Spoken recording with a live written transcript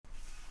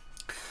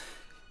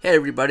Hey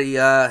everybody,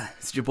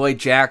 it's your boy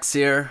Jax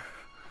here,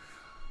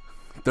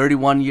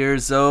 31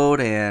 years old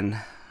and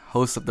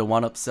host of the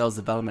One Up Sales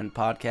Development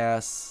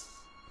Podcast.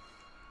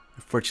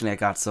 Unfortunately, I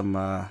got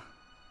some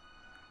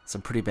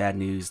pretty bad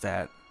news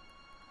that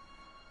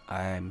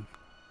I'm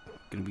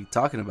going to be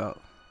talking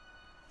about.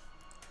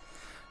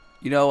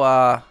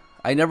 I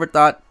never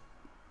thought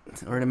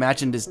or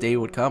imagined this day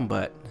would come,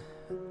 but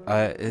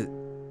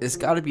it's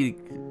got to be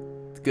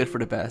good for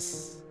the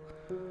best.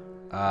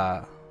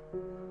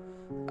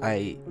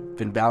 I've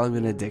been battling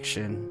an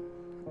addiction.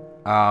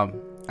 I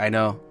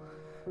know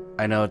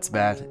it's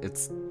bad.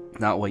 It's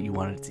not what you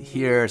wanted to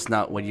hear. It's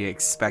not what you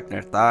expect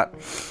or thought.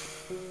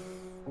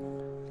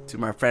 To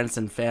my friends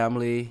and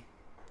family,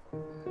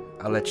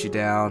 I let you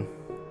down.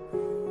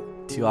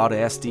 To all the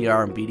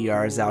SDR and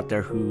BDRs out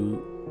there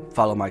who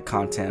follow my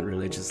content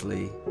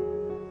religiously,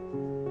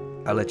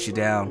 I let you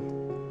down.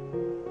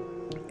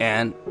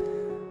 And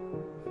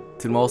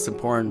to the most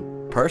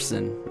important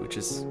person, which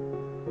is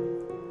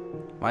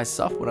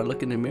myself, when I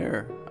look in the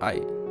mirror, I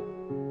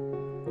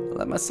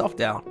let myself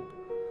down.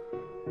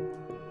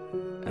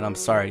 And I'm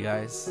sorry,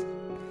 guys.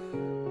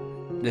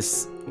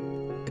 This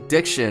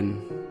addiction,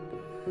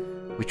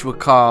 which we'll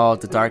call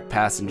the Dark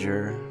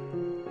Passenger,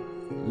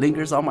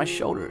 lingers on my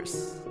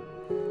shoulders.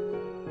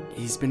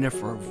 He's been there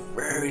for a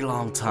very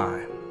long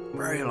time.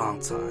 Very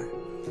long time.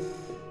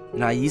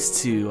 And I used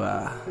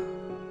to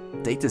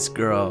date this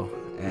girl,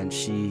 and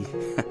she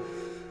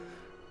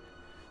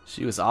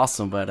was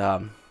awesome, but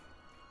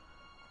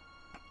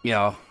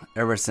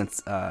ever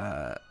since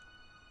our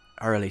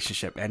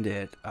relationship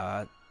ended,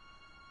 the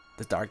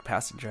Dark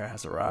Passenger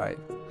has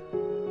arrived.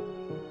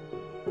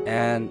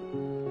 And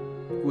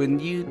when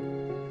you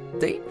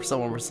date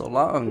someone for so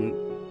long,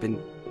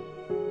 been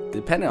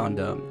dependent on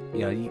them,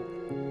 you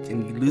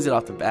lose it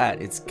off the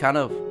bat, it's kind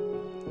of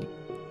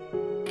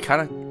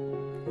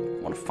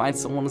want to find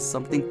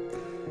something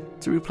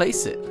to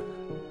replace it.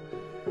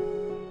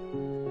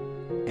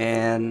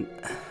 And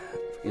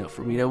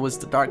for me, that was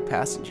the Dark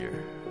Passenger.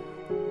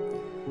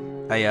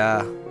 I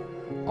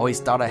always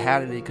thought I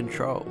had it in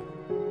control,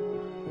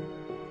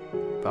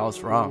 but I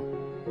was wrong.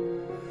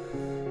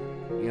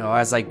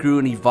 As I grew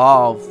and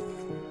evolved,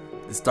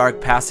 this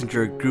Dark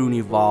Passenger grew and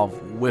evolved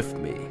with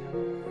me.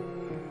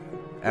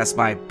 As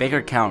my bank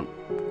account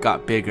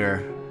got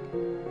bigger,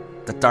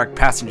 the Dark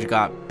Passenger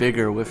got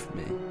bigger with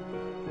me.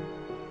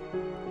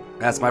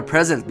 As my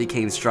presence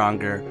became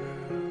stronger,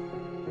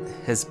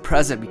 his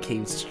presence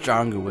became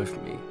stronger with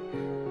me.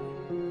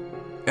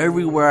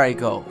 Everywhere I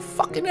go,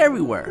 fucking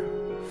everywhere,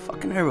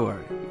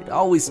 he'd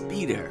always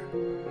be there.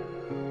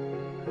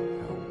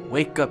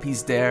 Wake up,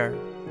 he's there.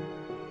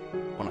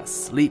 When I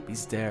sleep,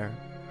 he's there.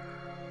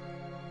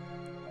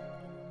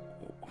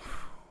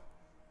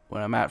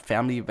 When I'm at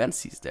family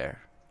events, he's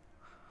there.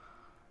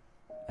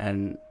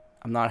 And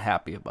I'm not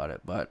happy about it,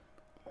 but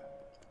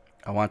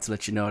I want to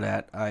let you know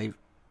that I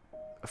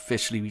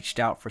officially reached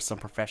out for some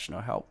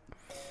professional help,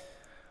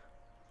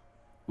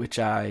 which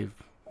I've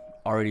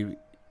already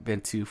been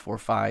to 4 or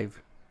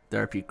 5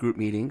 therapy group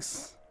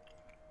meetings,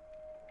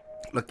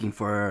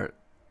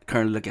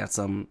 currently looking at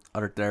some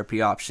other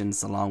therapy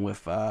options, along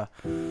with some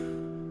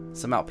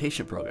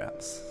outpatient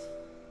programs.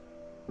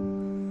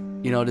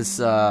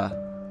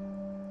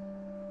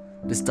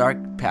 This Dark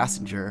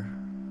Passenger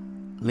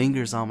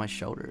lingers on my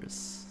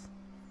shoulders.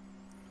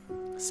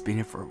 It's been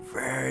here for a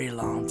very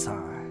long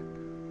time.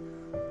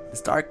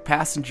 This Dark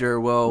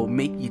Passenger will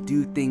make you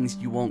do things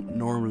you won't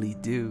normally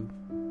do.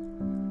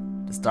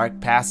 This Dark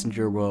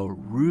Passenger will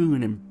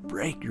ruin and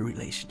break your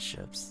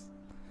relationships.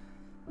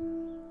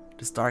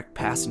 This Dark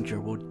Passenger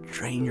will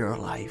drain your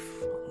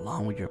life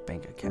along with your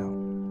bank account.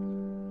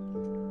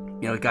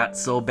 It got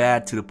so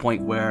bad to the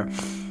point where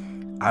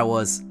I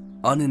was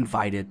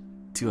uninvited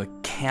to a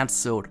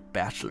canceled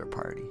bachelor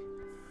party.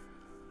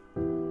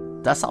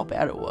 That's how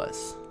bad it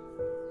was.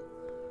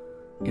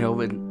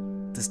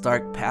 When this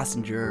Dark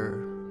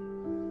Passenger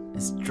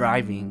is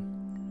driving,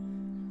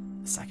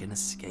 it's like an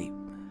escape.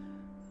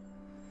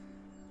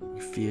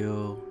 You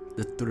feel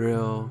the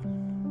thrill,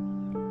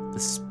 the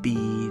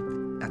speed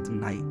at the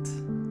night,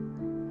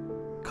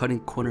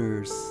 cutting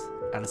corners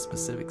at a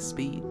specific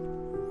speed.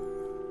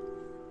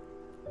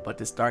 But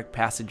this Dark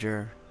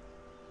Passenger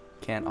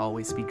can't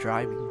always be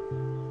driving.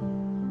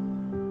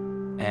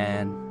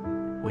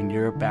 And when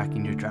you're back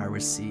in your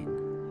driver's seat,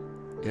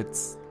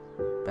 it's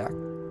back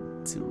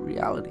to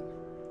reality.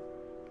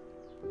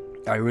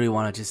 I really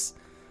want to just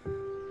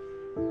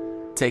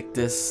take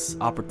this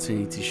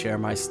opportunity to share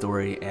my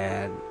story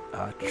and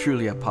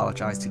truly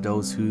apologize to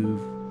those who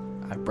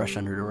I brushed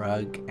under the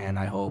rug, and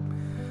I hope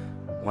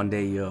one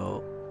day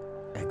you'll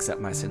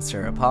accept my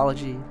sincere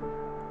apology.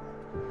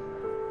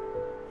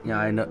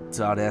 I know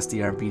to all the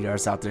SDR and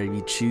BDRs out there, if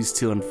you choose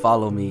to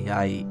unfollow me,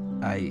 I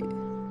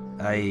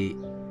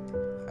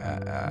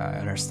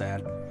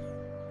understand.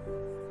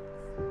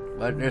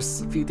 But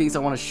there's a few things I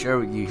want to share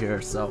with you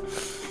here, so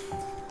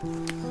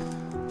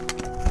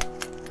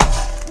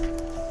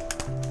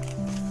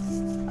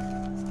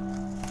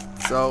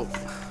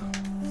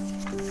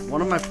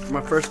one of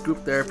my first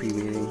group therapy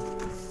meeting,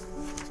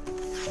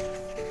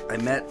 I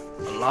met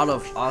a lot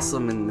of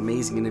awesome and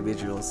amazing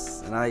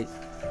individuals, and okay.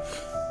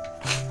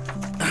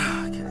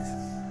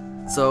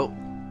 So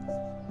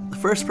the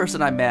first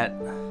person I met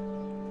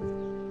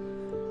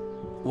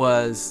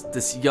was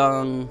this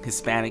young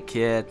Hispanic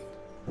kid.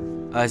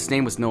 His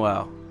name was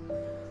Noel.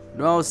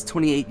 Noel's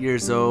 28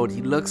 years old.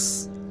 He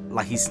looks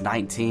like he's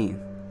 19.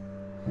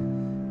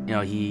 You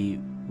know, he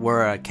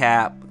wore a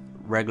cap,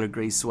 regular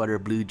gray sweater,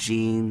 blue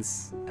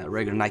jeans,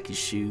 regular Nike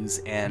shoes,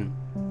 and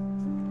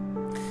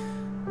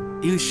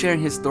he was sharing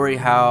his story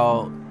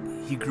how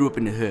he grew up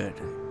in the hood.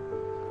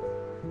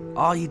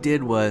 All he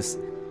did was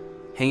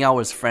hang out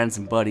with his friends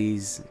and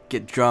buddies,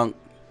 get drunk,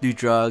 do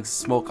drugs,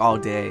 smoke all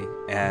day,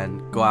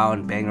 and go out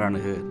and bang around the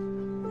hood.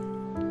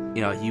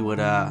 You know, he would,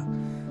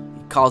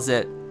 he calls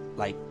it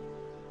like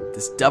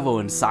this devil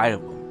inside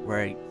of him,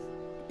 where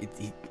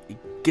it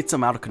gets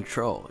him out of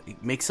control.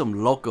 It makes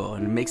him loco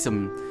and it makes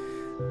him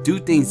do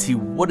things he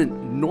wouldn't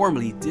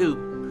normally do.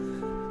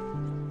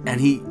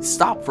 And he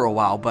stopped for a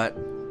while, but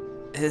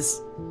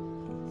his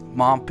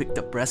mom picked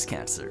up breast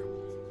cancer.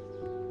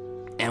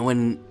 And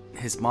when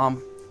his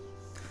mom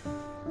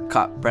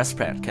caught breast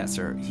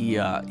cancer, he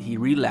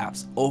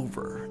relapsed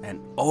over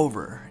and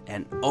over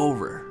and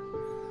over.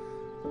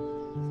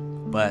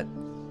 But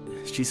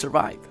she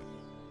survived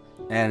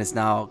and is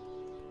now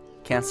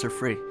cancer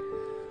free.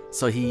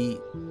 So he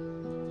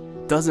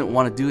doesn't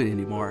want to do it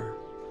anymore.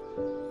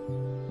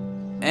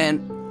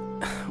 And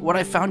what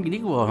I found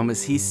unique about him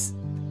is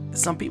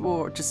some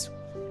people just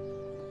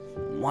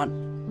want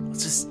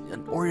just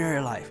an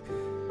ordinary life.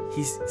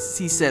 He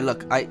said,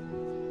 look,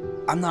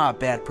 I'm not a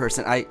bad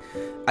person. I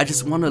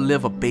just want to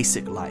live a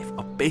basic life.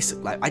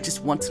 I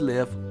just want to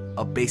live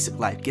a basic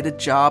life. Get a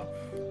job,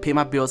 pay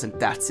my bills, and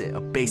that's it.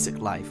 A basic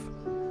life.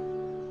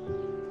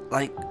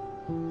 Like,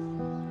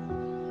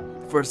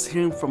 first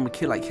hearing from a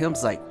kid like him,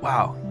 it's like,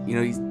 wow, you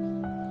know,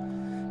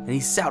 he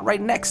sat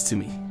right next to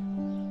me.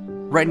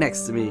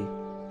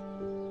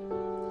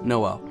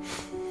 Noel.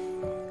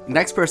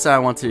 Next person I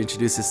want to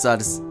introduce is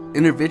this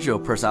individual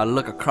person. I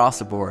look across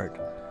the board.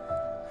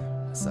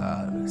 It's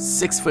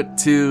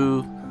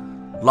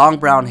 6'2", long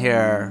brown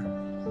hair,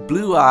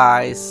 blue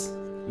eyes,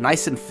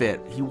 nice and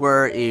fit. He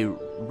wore a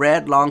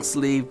red long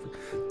sleeve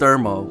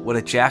thermal with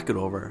a jacket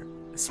over.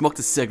 Smoked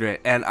a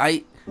cigarette, and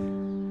I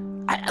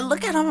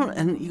look at him,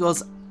 and he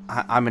goes,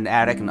 I'm an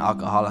addict and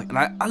alcoholic. And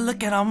I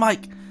look at him, I'm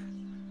like,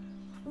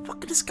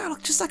 fucking this guy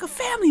looks just like a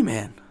family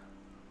man.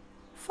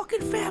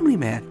 Fucking family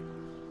man.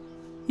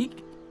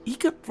 He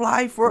could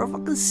fly for a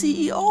fucking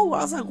CEO.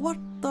 I was like, what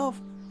the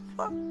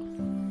fuck?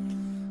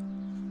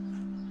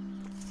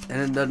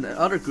 And then the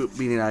other group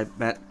meeting I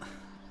met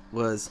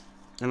was,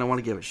 and I want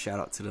to give a shout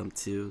out to them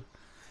too,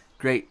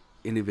 great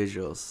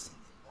individuals.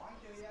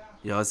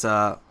 You know, his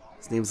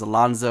name's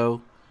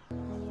Alonzo.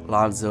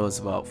 Alonzo is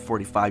about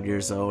 45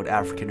 years old,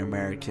 African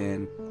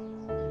American,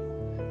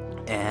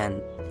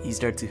 and he's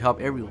there to help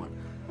everyone.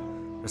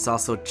 There's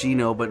also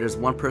Gino, but there's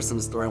one person in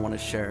the story I want to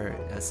share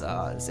as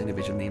this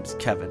individual named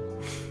Kevin.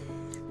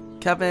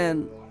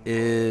 Kevin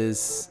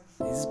he's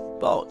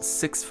about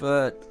 6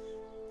 foot,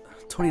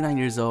 29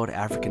 years old,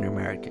 African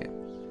American.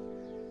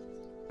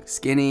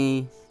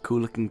 Skinny,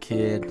 cool looking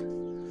kid.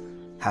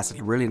 Has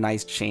a really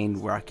nice chain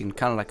working,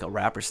 kind of like a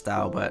rapper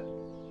style, but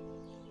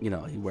you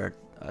know, he wears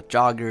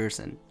joggers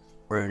and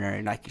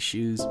ordinary Nike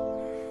shoes.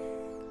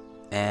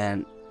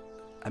 And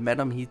I met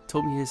him. He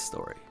told me his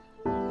story.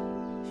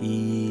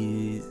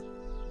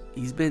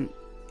 He's been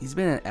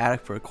an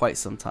addict for quite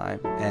some time,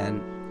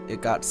 and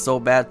it got so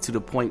bad to the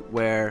point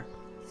where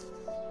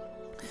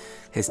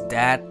his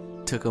dad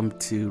took him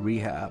to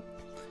rehab,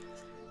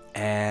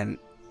 and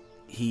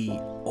he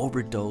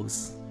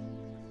overdosed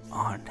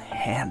on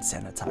hand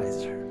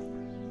sanitizer.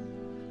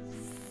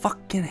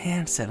 Fucking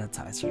hand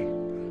sanitizer.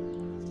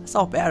 That's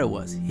how bad it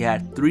was. He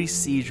had 3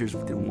 seizures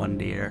within 1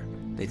 year.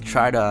 They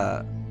tried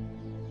to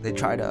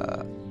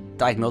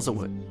diagnose him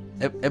with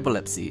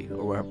epilepsy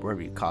or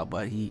whatever you call it,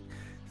 but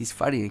he's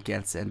fighting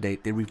against it, and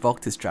they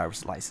revoked his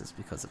driver's license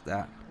because of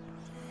that.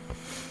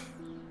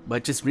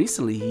 But just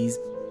recently, he's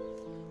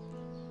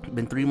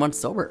been 3 months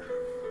sober,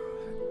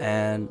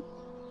 and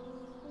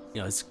you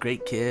know, he's a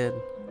great kid.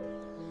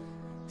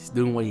 He's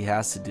doing what he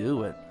has to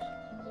do, and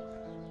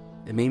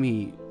it made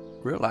me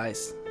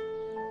realize,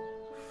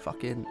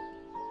 fucking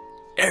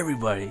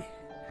everybody,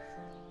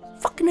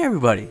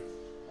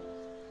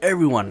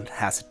 everyone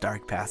has a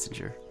dark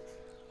passenger.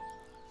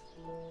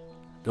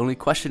 The only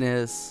question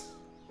is,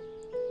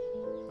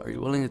 are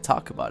you willing to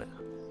talk about it?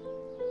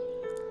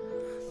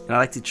 And I'd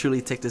like to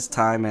truly take this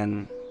time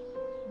and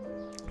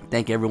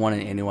thank everyone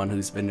and anyone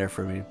who's been there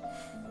for me.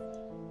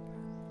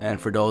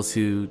 And for those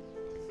who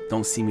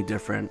don't see me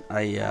different,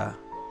 I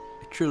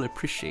truly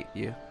appreciate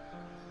you.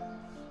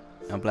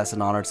 I'm blessed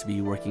and honored to be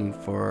working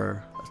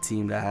for a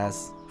team that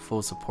has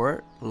full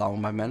support along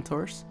with my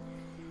mentors.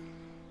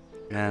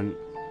 And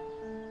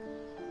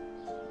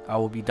I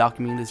will be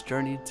documenting this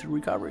journey to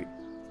recovery.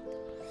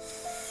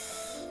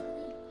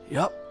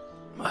 Yep.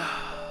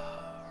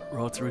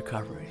 Road to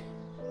recovery.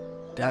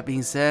 That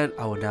being said,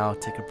 I will now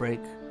take a break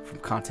from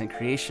content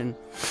creation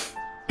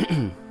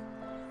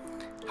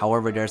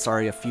However, there's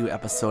already a few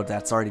episodes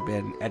that's already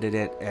been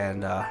edited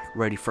and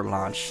ready for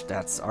launch.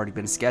 That's already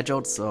been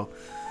scheduled, so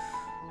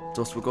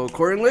those will go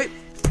accordingly.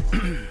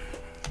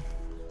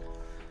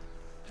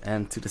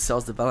 And to the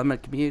sales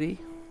development community,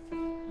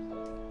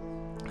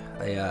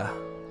 I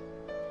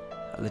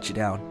let you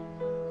down.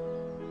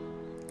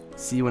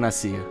 See you when I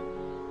see you.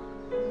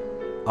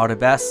 All the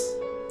best,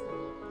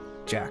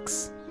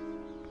 Jax.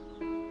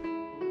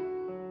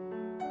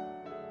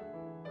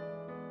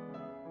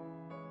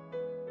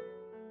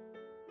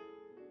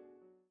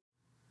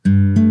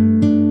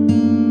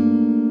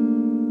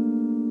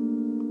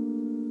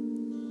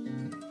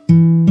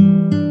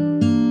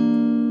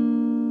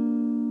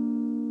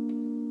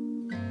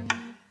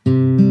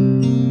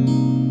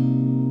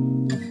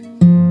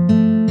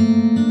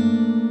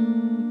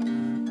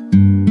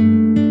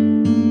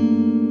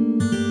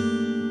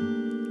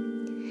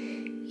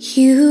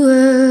 You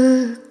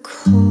were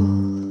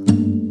cold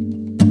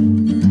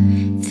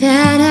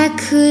that I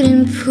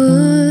couldn't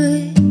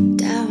put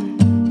down.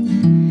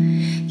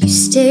 You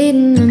stayed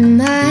in my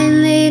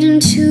mind late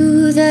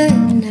into the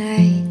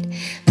night,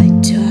 my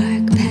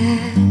dark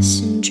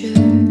passenger.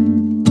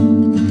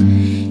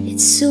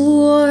 It's a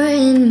war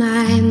in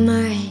my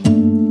mind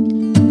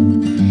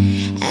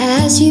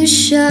as you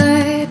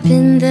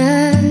sharpen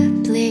the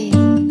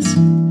blades.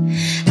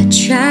 I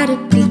try to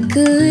be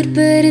good,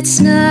 but it's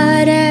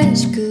not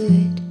as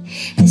good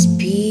as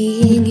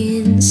being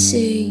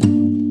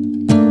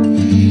insane.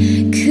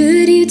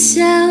 Could you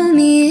tell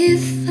me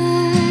if I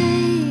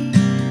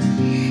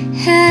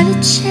had a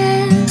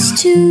chance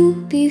to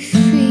be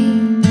free?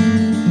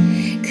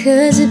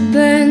 'Cause it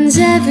burns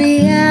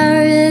every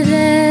hour of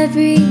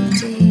every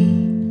day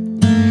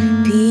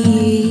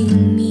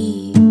being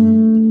me.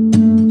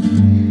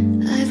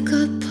 I've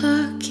got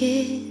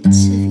pockets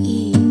of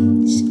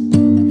ease,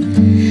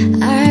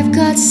 I've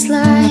got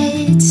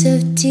slides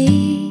of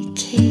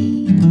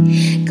decay,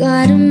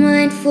 got a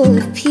mind full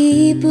of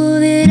people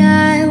that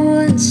I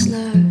once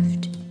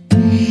loved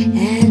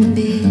and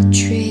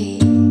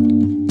betrayed.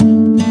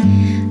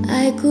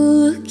 I go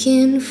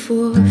looking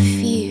for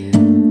fear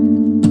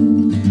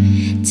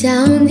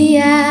down the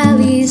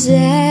alleys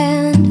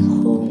and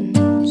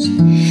homes.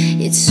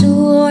 It's a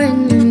war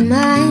in my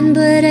mind,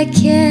 but I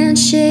can't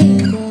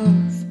shake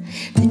off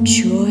the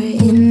joy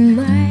in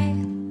my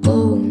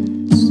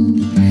bones.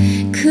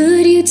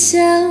 Could you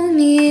tell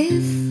me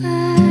if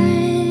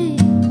I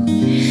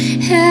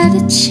had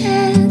a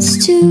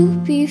chance to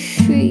be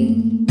free?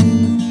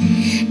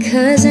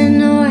 'Cause I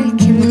know I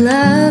can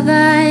love,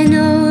 I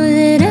know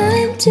that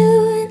I'm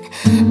doing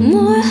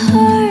more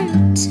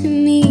harm to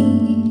me.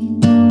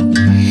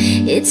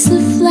 It's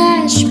the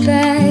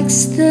flashbacks,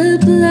 the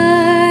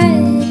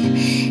blood,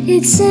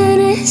 it's an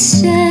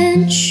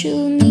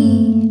essential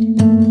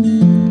need.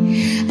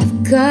 I've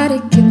gotta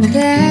get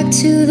back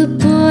to the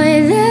boy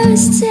that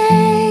was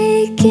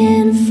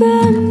taken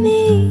from me.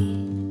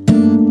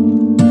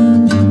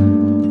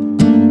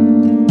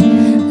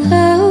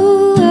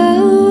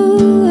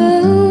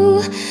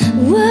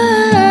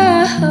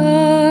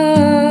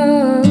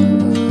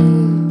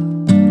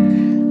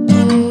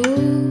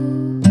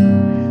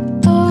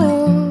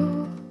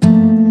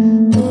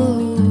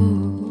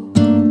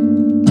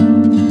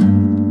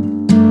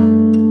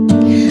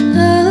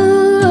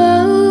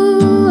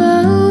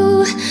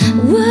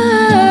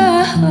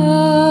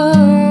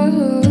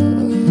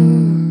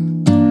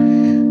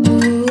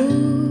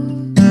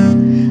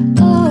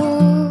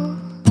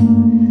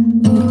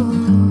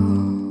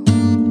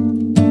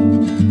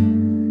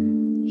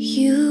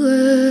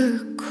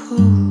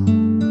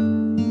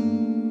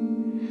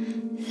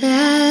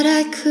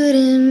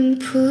 Couldn't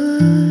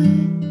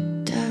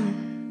put down.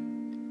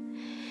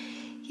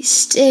 You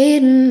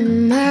stayed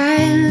in my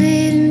mind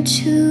late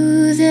into